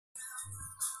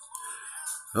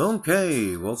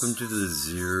Okay, welcome to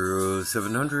the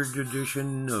 0700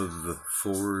 edition of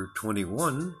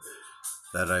 421.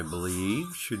 That I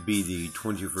believe should be the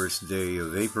 21st day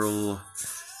of April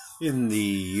in the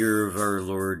year of our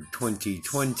Lord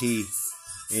 2020.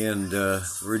 And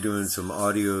we're doing some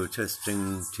audio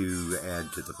testing to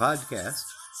add to the podcast.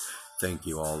 Thank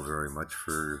you all very much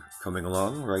for coming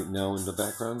along. Right now in the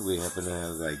background we happen to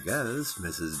have, I guess,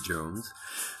 Mrs. Jones.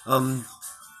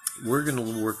 We're going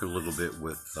to work a little bit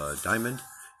with Diamond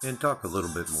and talk a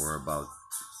little bit more about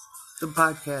the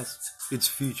podcast, its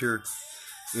future,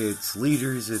 its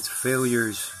leaders, its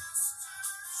failures,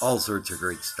 all sorts of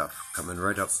great stuff coming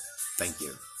right up. Thank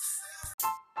you.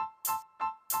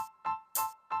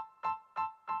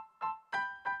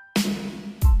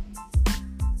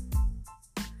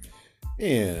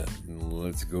 And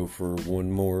let's go for one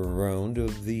more round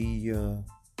of the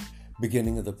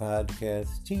beginning of the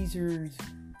podcast teasers.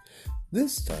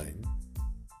 This time,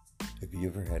 have you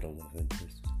ever had a love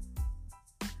interest?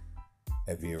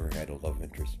 Have you ever had a love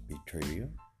interest betray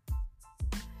you?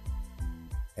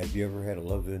 Have you ever had a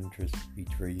love interest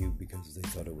betray you because they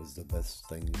thought it was the best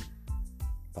thing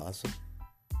possible?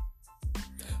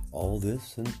 All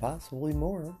this and possibly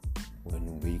more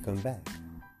when we come back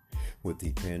with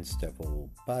the Trans-Steffel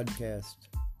podcast,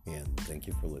 and thank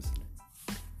you for listening.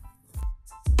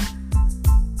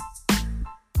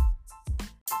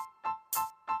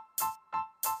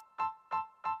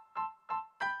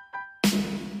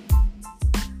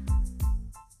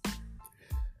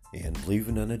 And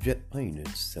leaving on a jet plane,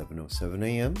 it's 7:07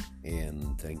 a.m.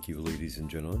 And thank you, ladies and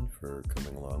gentlemen, for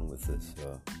coming along with this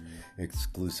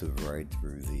exclusive ride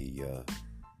through the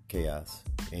chaos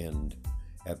and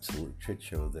absolute shit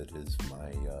show that is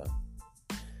my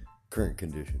current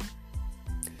condition.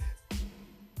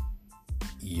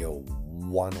 You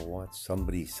wanna watch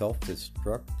somebody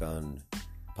self-destruct on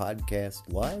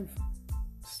podcast live?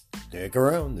 Stick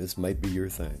around, this might be your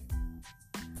thing.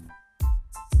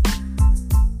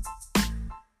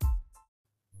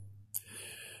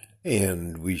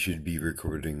 And we should be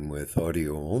recording with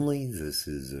audio only. This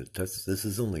is a test. This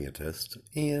is only a test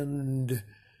and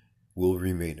will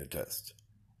remain a test.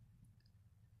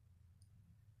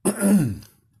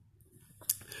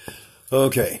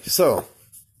 Okay, so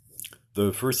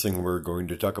the first thing we're going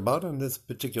to talk about on this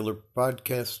particular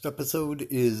podcast episode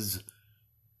is,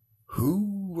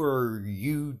 who are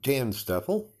you,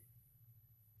 Trans-Steffel?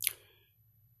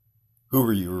 Who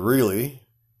are you really?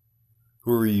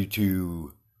 Who are you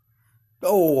to,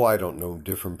 I don't know,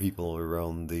 different people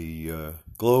around the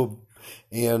globe?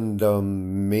 And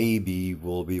maybe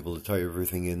we'll be able to tie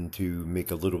everything in to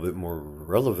make a little bit more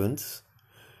relevance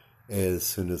as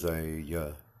soon as I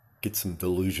get some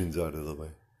delusions out of the way.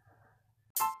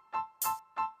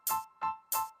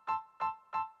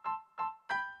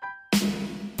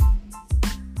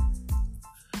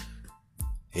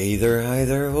 Hey there, hi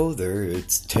there, ho there,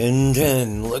 it's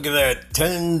 10:10, look at that,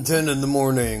 10:10 in the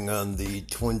morning on the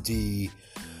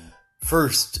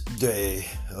 21st day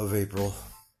of April,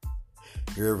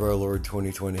 year of our Lord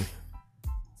 2020,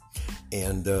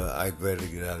 and I better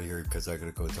get out of here because I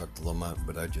gotta go talk to Lamont,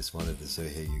 but I just wanted to say,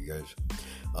 hey you guys,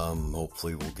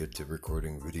 hopefully we'll get to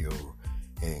recording video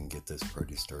and get this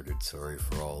party started. Sorry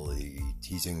for all the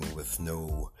teasing with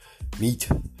no meat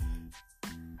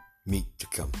to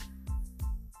come.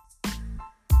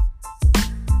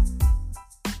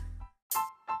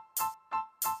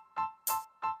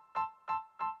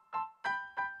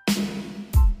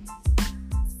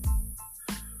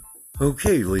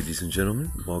 Okay, ladies and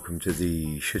gentlemen, welcome to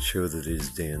the shit show that is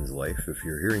Dan's life. If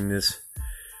you're hearing this,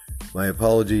 my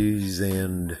apologies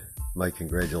and my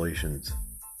congratulations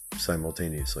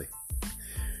simultaneously.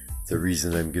 The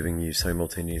reason I'm giving you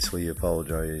simultaneously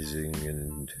apologizing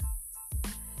and,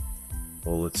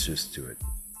 well, let's just do it.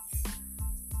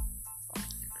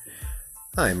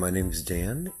 Hi, my name's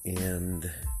Dan,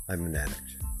 and I'm an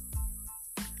addict.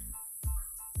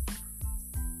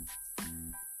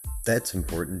 That's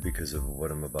important because of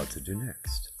what I'm about to do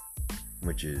next,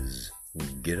 which is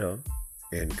get up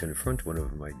and confront one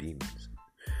of my demons.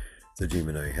 The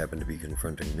demon I happen to be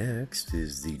confronting next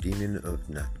is the demon of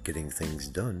not getting things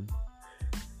done,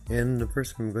 and the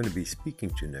person I'm going to be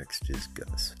speaking to next is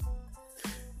Gus.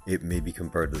 It may become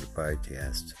part of the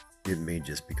podcast, it may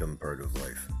just become part of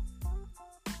life.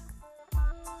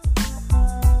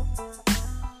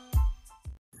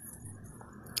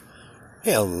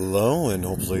 Hello, and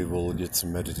hopefully we'll get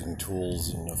some editing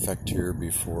tools in effect here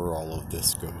before all of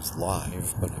this goes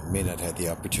live, but I may not have the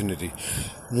opportunity.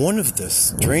 One of the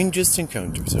strangest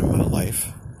encounters in my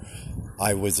life,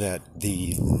 I was at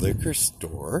the liquor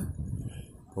store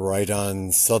right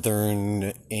on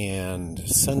Southern and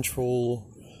Central.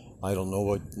 I don't know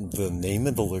what the name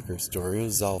of the liquor store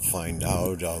is. I'll find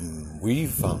out. We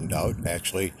found out,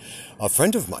 actually. A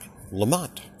friend of mine,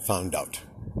 Lamont, found out.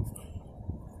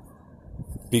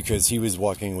 Because he was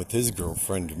walking with his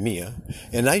girlfriend, Mia.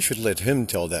 And I should let him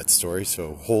tell that story,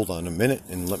 so hold on a minute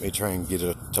and let me try and get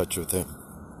in touch with him.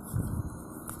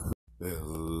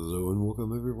 Hello and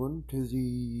welcome everyone to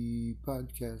the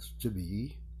podcast to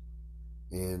be.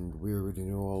 And we already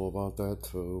know all about that,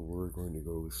 so we're going to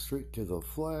go straight to the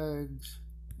flags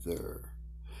there.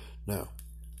 Now,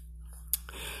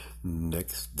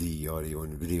 next, the audio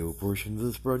and video portion of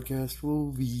this broadcast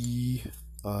will be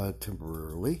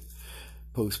temporarily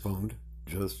postponed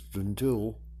just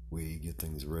until we get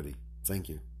things ready. Thank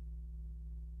you.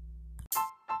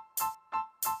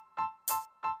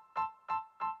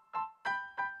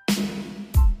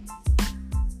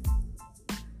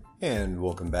 And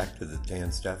welcome back to the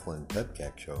Tan Staffel and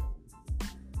Pepcac Show.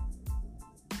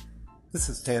 This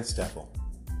is Tan Staffel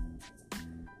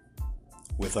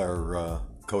with our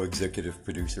co-executive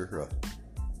producer,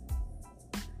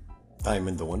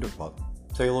 Diamond the Wonder Pup.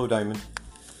 Say hello, Diamond.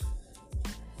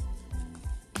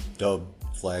 Dub,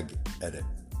 flag, edit.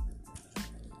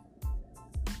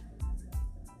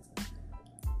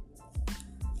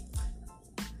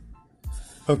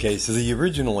 Okay, so the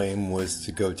original aim was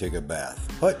to go take a bath,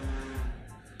 but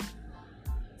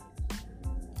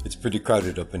it's pretty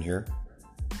crowded up in here,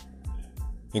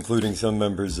 including some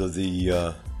members of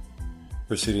the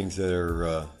proceedings that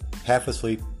are half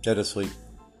asleep, dead asleep,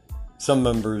 some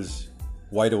members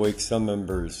wide awake, some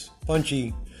members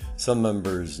punchy, some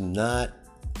members not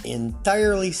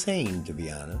entirely sane, to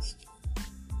be honest,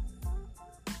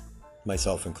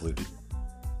 myself included.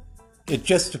 It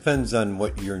just depends on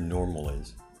what your normal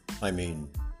is. I mean,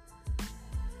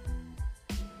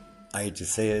 I hate to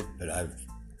say it, but I've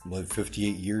lived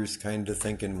 58 years kind of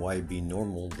thinking, why be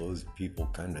normal? Those people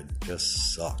kind of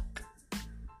just suck.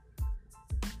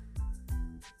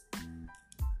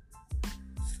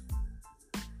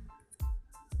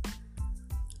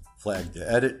 Flag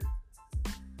to edit.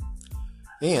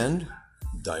 And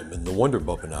Diamond the Wonder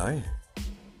Pup and I.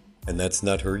 And that's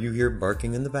not her you hear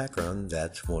barking in the background.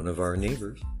 That's one of our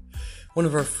neighbors. One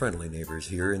of our friendly neighbors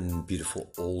here in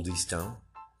beautiful Old East Town.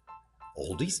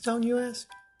 Old East Town, you ask?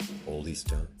 Old East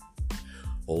Town.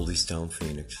 Old East Town,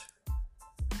 Phoenix.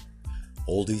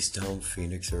 Old East Town,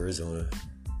 Phoenix, Arizona.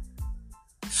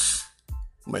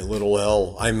 My little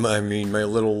hell. I mean, my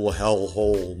little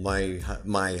hellhole.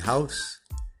 My house.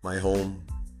 My home.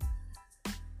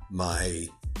 My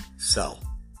cell.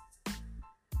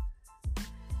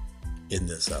 In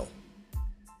the cell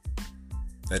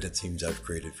that it seems I've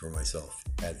created for myself.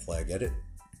 Add flag edit.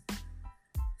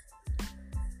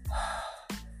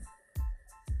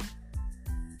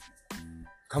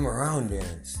 Come around,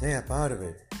 Dan. Snap out of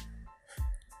it.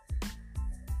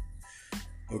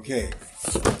 Okay.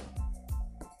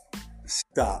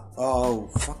 Stop. Oh,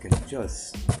 fucking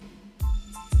just.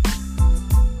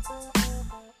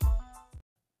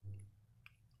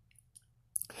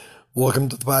 Welcome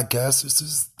to the podcast. This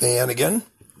is Dan again.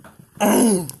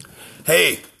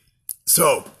 Hey,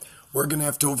 so we're going to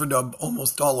have to overdub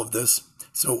almost all of this.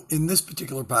 So in this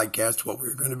particular podcast, what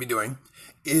we're going to be doing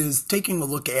is taking a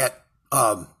look at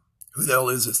who the hell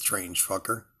is this strange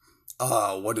fucker?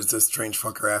 What does this strange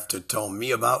fucker have to tell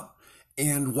me about?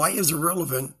 And why is it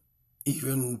relevant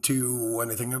even to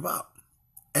anything about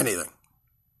anything?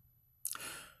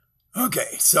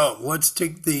 Okay, so let's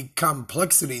take the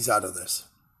complexities out of this.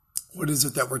 What is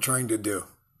it that we're trying to do?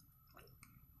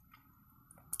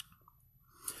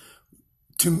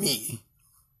 To me,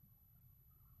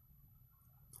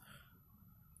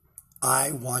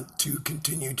 I want to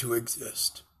continue to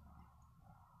exist.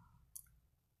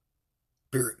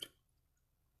 Period.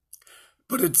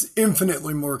 But it's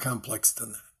infinitely more complex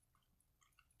than that.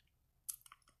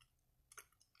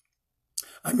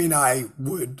 I mean, I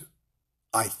would,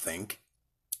 I think,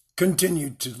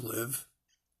 continue to live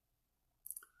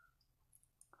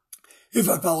if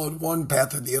I followed one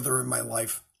path or the other in my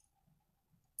life.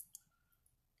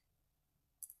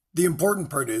 The important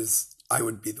part is I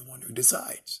would be the one who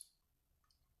decides.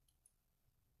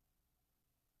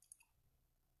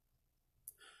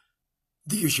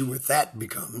 The issue with that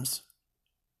becomes,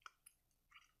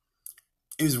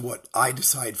 is what I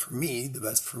decide for me the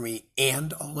best for me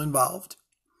and all involved?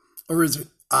 Or is it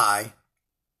I,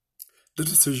 the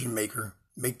decision maker,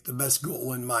 make the best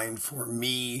goal in mind for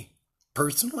me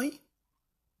personally?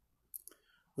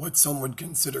 What some would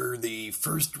consider the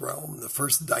first realm, the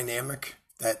first dynamic,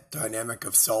 that dynamic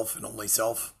of self and only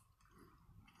self,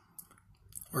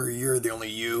 where you're the only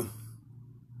you,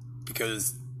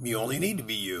 because you only need to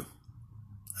be you.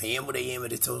 I am what I am,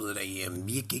 and it's all that I am.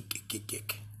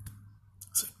 Yick.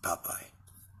 Said Popeye.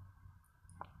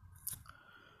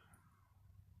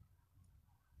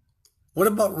 What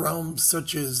about realms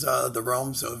such as the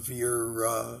realms of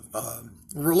your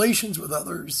relations with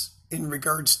others in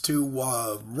regards to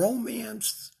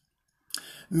romance?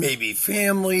 Maybe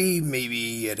family,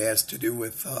 maybe it has to do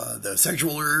with the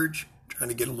sexual urge, trying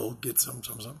to get some.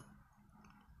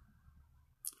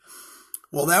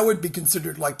 Well, that would be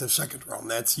considered like the second realm.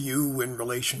 That's you in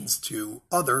relations to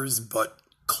others, but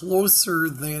closer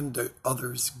than to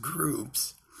others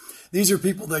groups. These are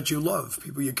people that you love,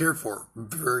 people you care for,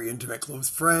 very intimate, close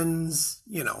friends,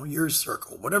 your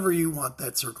circle, whatever you want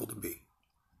that circle to be.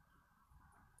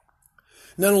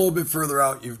 And then a little bit further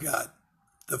out, you've got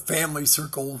the family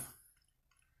circle,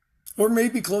 or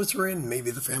maybe closer in,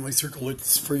 maybe the family circle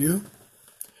is for you.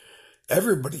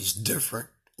 Everybody's different.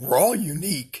 We're all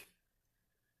unique.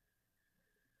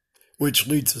 Which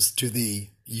leads us to the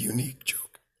unique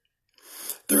joke.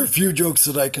 There are a few jokes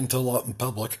that I can tell out in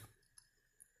public.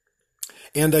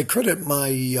 And I credit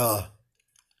my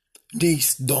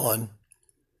niece, Dawn,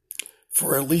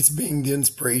 for at least being the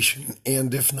inspiration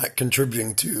and if not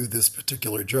contributing to this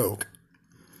particular joke.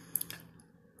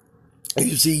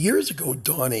 You see, years ago,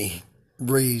 Donnie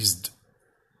raised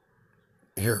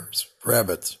hares,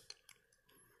 rabbits.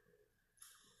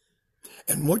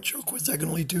 And what joke was I going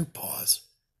to lead to? Pause.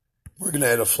 We're going to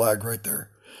add a flag right there.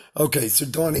 Okay, so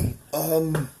Donnie,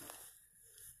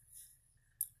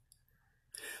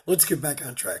 let's get back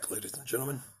on track, ladies and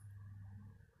gentlemen.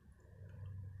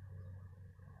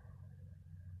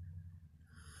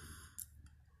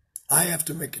 I have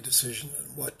to make a decision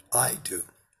on what I do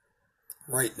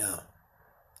right now,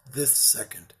 this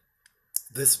second,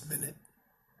 this minute.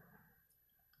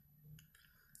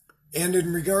 And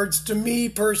in regards to me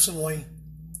personally,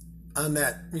 on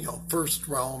that, first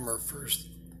realm or first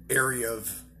area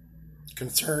of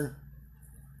concern,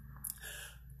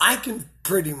 I can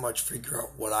pretty much figure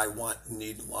out what I want,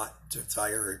 need, want,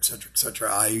 desire, etc.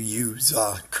 I use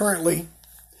currently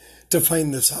to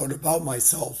find this out about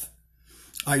myself.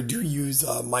 I do use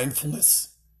mindfulness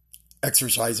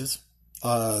exercises.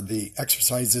 The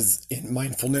exercises in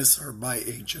mindfulness are by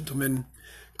a gentleman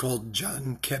called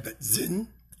Jon Kabat-Zinn.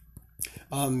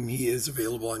 He is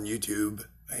available on YouTube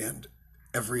and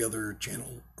every other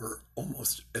channel, or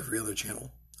almost every other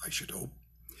channel, I should hope,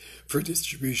 for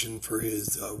distribution for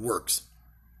his works.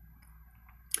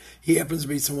 He happens to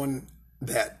be someone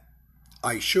that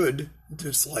I should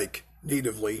dislike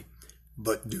natively,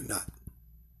 but do not.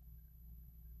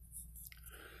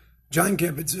 Jon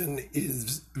Kabat-Zinn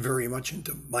is very much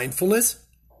into mindfulness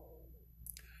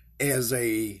as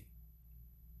a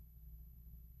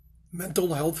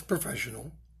mental health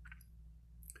professional.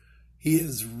 He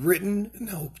has written and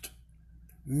helped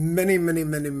many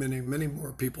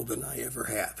more people than I ever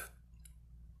have.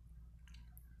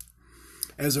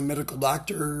 As a medical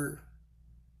doctor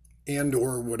and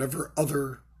or whatever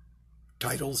other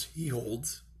titles he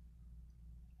holds,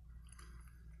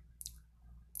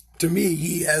 to me,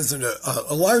 he has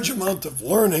a large amount of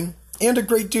learning and a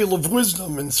great deal of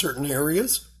wisdom in certain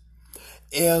areas.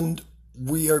 And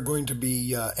we are going to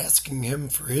be asking him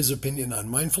for his opinion on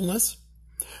mindfulness.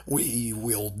 We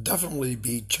will definitely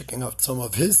be checking out some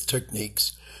of his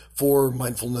techniques for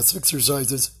mindfulness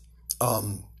exercises.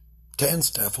 Dan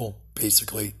Staffel,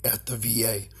 basically, at the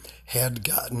VA, had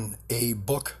gotten a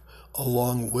book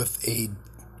along with a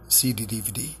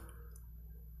CD-DVD.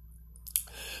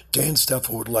 Dan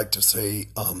Staffel would like to say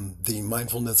the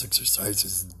mindfulness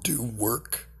exercises do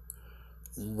work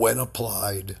when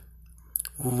applied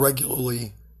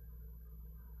regularly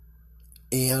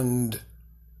and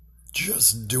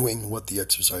just doing what the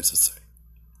exercises say.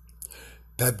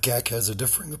 PEBCAC has a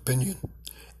differing opinion,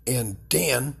 and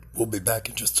Dan will be back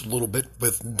in just a little bit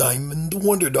with Diamond the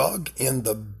Wonder Dog and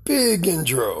the big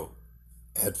intro.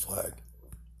 Ad flag.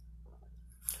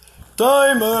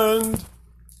 Diamond!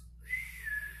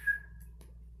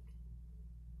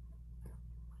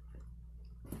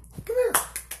 Come here.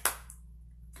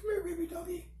 Come here, baby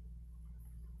doggy.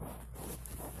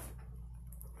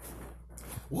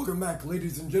 Welcome back,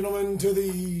 ladies and gentlemen, to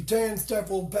the Dan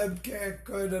Staffel PEBCAC,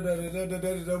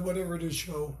 whatever it is,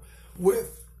 show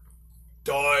with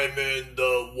Diamond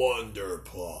the Wonder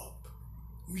Pup.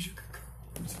 Who's your good girl?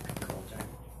 Who's your good girl, Diamond?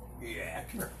 Yeah,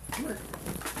 come here. Come here.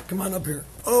 Come on up here.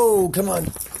 Oh, come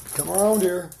on. Come around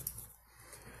here.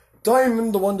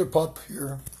 Diamond the Wonder Pup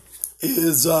here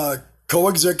is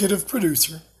co-executive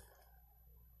producer.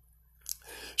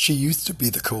 She used to be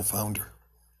the co-founder.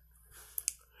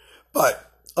 But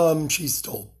She's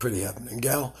still pretty happening,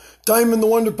 gal. Diamond the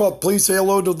Wonder Pup, please say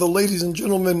hello to the ladies and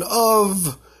gentlemen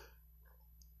of...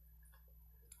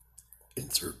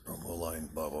 Insert promo line,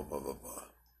 blah, blah, blah, blah, blah.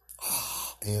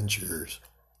 And cheers.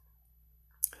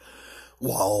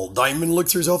 While Diamond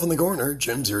looks herself in the corner,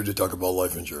 Jim's here to talk about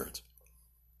life insurance.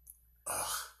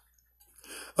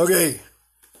 Okay.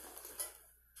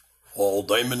 While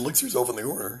Diamond licks herself in the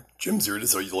corner, Jim's here to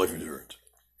sell you life insurance.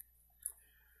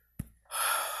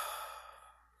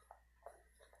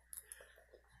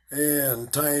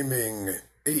 And timing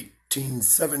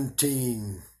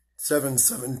 1817,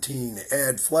 717,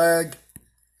 add flag,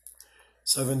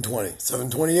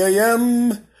 720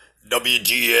 a.m.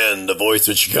 WGN, the voice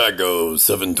of Chicago,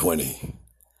 720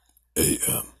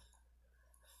 a.m.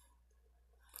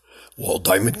 While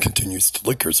Diamond continues to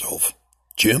lick herself,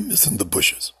 Jim is in the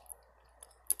bushes.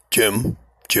 Jim,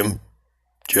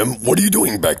 what are you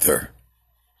doing back there?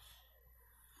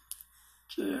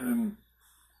 Jim.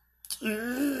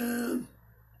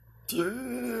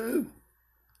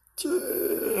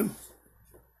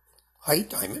 Hi,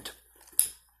 Diamond.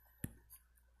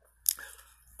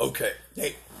 Okay,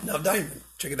 hey, now Diamond,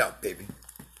 check it out, baby.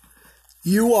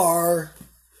 You are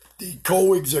the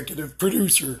co-executive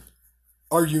producer,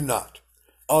 are you not,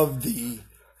 of the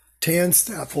Tan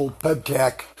Staffel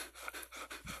Pebtac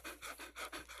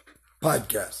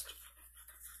podcast?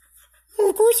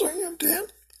 Well, of course I am, Dan.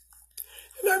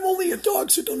 And I'm only a dog,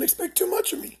 so don't expect too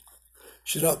much of me.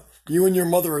 Shut up. You and your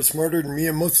mother are smarter than me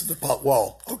and most of the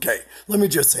well, okay, let me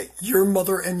just say, your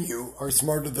mother and you are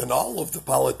smarter than all of the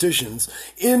politicians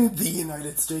in the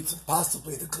United States and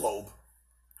possibly the globe.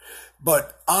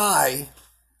 But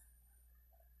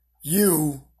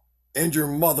you, and your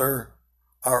mother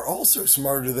are also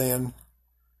smarter than,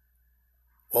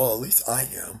 well, at least I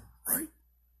am, right?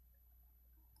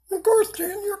 Of course,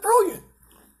 Dan, you're brilliant.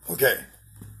 Okay.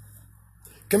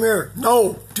 Come here.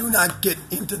 No, do not get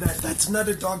into that. That's not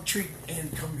a dog treat.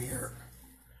 And come here.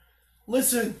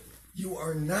 Listen, you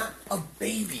are not a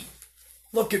baby.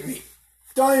 Look at me.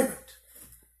 Diamond.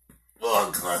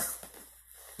 Ugh.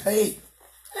 Hey.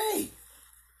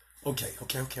 Okay.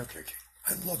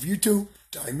 I love you too.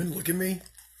 Diamond, look at me.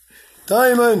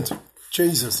 Diamond.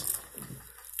 Jesus,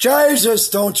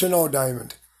 don't you know,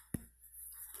 Diamond?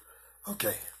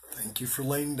 Okay. Thank you for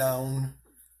laying down,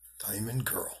 Diamond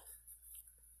Girl.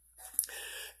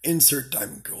 Insert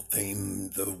Diamond Girl theme,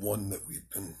 the one that we've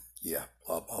been,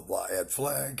 blah, blah, blah, add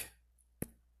flag.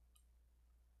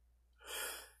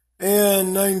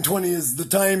 And 9:20 is the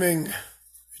timing.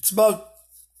 It's about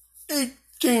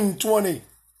 18:20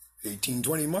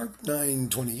 mark,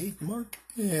 9:28 mark,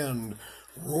 and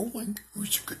rolling.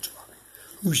 Who's your good talk?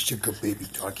 Who's your good baby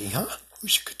talking, huh?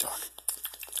 Who's your good talk?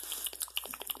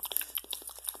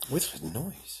 What's that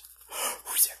noise?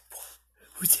 Who's that boy?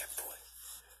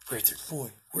 Where's the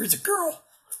boy? Where's the girl?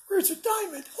 Where's the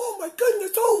Diamond? Oh my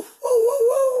goodness! Oh!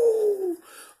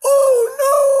 Oh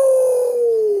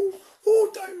no!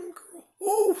 Oh, Diamond Girl!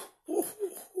 Oh!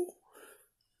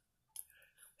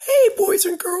 Hey, boys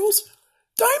and girls!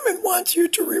 Diamond wants you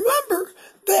to remember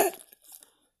that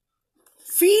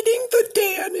feeding the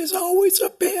Dan is always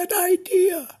a bad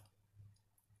idea.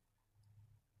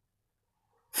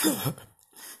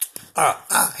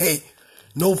 Hey,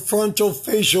 no frontal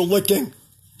facial licking.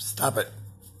 Stop it.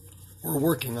 We're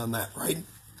working on that, right?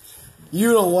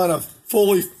 You don't want to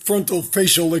fully frontal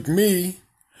facial lick me.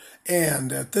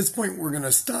 And at this point, we're going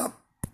to stop